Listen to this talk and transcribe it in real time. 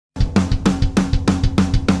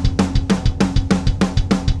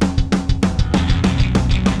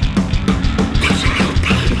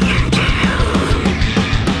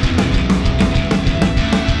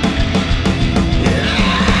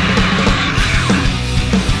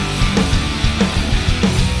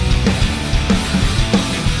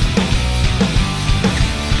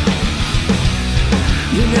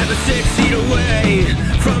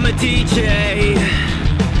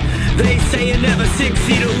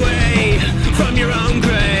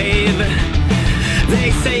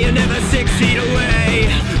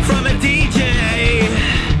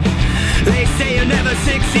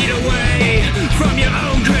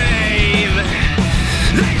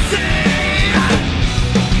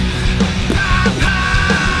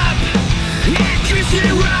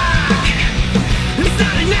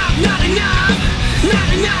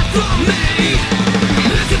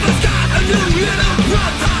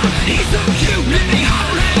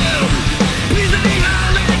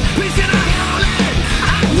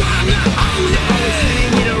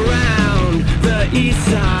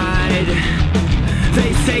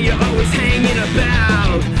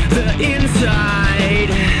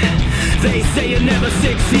They say you're never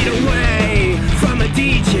 6 feet away from a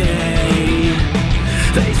DJ.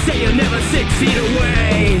 They say you're never 6 feet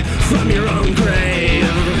away from your own grave.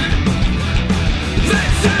 They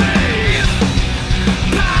say,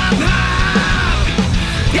 pop, pop,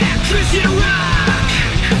 yeah, Christian rock.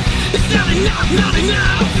 It's not enough, not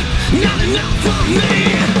enough, not enough for me.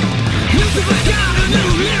 Lucifer's got a new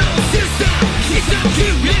little sister. She's so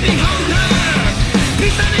cute, let me hold her.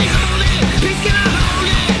 Please let me hold it, please can I hold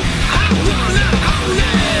it? I wanna hold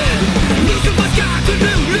it. Lucifer's got a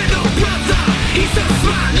new little brother. He's so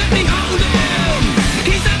smart, let me hold him.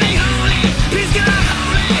 He's let me hold it, please can I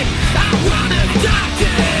hold it? I wanna adopt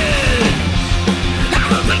it. I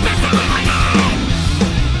will be best of my life.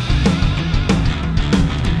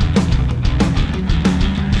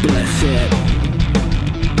 Bless it.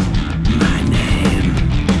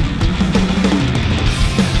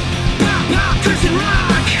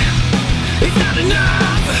 It's not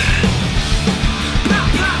enough. Pop,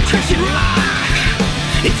 pop, Christian rock.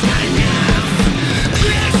 It's not enough.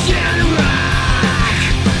 Christian rock.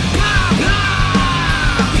 Pop,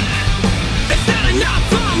 pop. It's not enough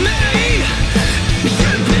for me. It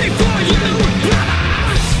shouldn't be for you,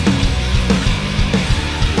 brothers.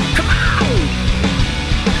 Come on.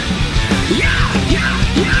 Yeah, yeah,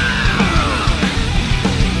 yeah.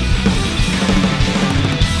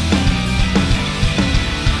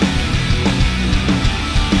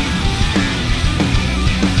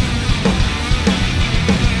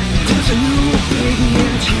 There's a new baby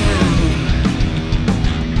in town.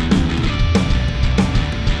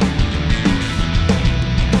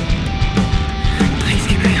 Please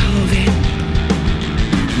can I hold it?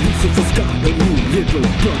 Lucifer's got a new little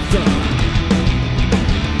brother.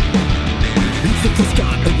 Lucifer's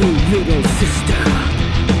got a new little sister.